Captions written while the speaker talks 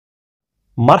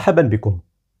مرحبا بكم.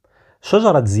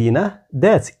 شجرة زينة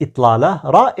ذات إطلالة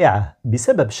رائعة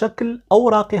بسبب شكل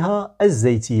أوراقها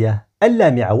الزيتية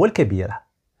اللامعة والكبيرة،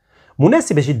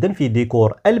 مناسبة جدا في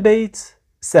ديكور البيت،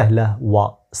 سهلة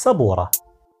وصبورة.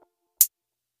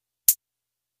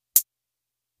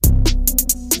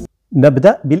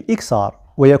 نبدأ بالإكثار،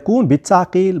 ويكون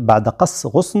بالتعقيل بعد قص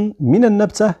غصن من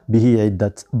النبتة به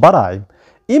عدة براعم،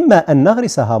 إما أن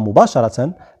نغرسها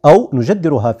مباشرة أو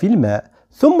نجدرها في الماء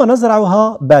ثم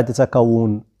نزرعها بعد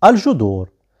تكون الجذور.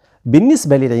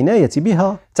 بالنسبة للعناية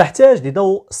بها تحتاج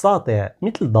لضوء ساطع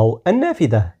مثل ضوء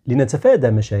النافذة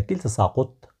لنتفادى مشاكل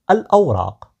تساقط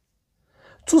الأوراق.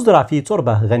 تزرع في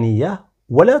تربة غنية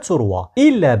ولا تروى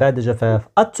إلا بعد جفاف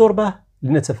التربة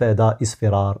لنتفادى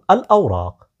اصفرار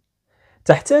الأوراق.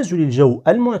 تحتاج للجو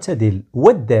المعتدل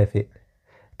والدافئ،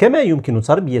 كما يمكن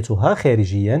تربيتها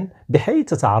خارجيا بحيث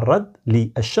تتعرض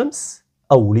للشمس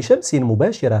أو لشمس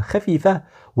مباشرة خفيفة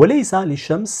وليس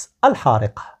للشمس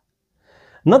الحارقة.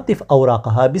 نظف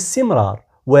أوراقها باستمرار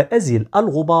وأزل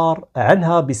الغبار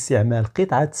عنها باستعمال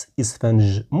قطعة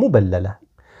إسفنج مبللة.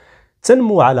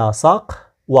 تنمو على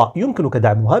ساق ويمكنك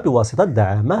دعمها بواسطة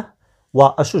دعامة،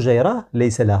 والشجيرة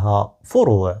ليس لها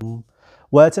فروع.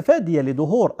 وتفاديا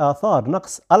لظهور آثار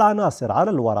نقص العناصر على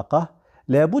الورقة،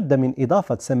 لابد من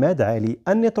إضافة سماد عالي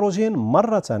النيتروجين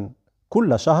مرة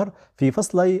كل شهر في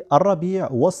فصلي الربيع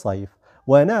والصيف،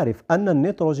 ونعرف أن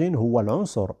النيتروجين هو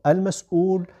العنصر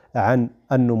المسؤول عن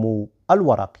النمو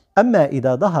الورقي. أما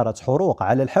إذا ظهرت حروق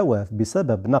على الحواف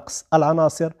بسبب نقص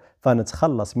العناصر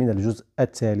فنتخلص من الجزء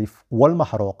التالف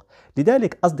والمحروق.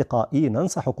 لذلك أصدقائي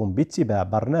ننصحكم باتباع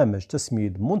برنامج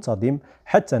تسميد منتظم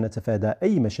حتى نتفادى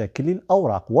أي مشاكل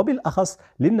للأوراق، وبالأخص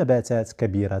للنباتات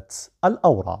كبيرة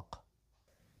الأوراق.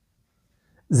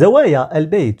 زوايا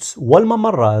البيت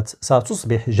والممرات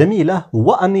ستصبح جميلة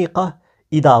وأنيقة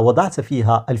إذا وضعت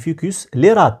فيها الفيكس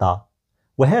ليراتا،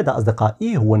 وهذا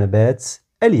أصدقائي هو نبات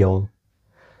اليوم.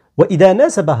 وإذا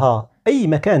ناسبها أي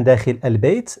مكان داخل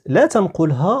البيت لا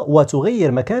تنقلها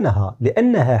وتغير مكانها،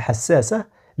 لأنها حساسة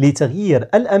لتغيير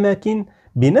الأماكن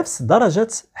بنفس درجة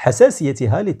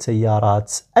حساسيتها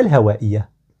للتيارات الهوائية.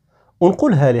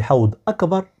 انقلها لحوض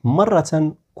أكبر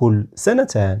مرة كل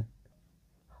سنتان.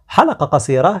 حلقة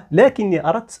قصيرة، لكني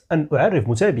أردت أن أعرف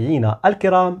متابعينا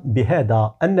الكرام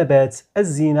بهذا النبات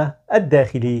الزينة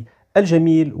الداخلي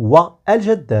الجميل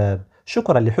والجذاب.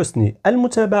 شكرا لحسن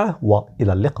المتابعة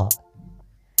وإلى اللقاء.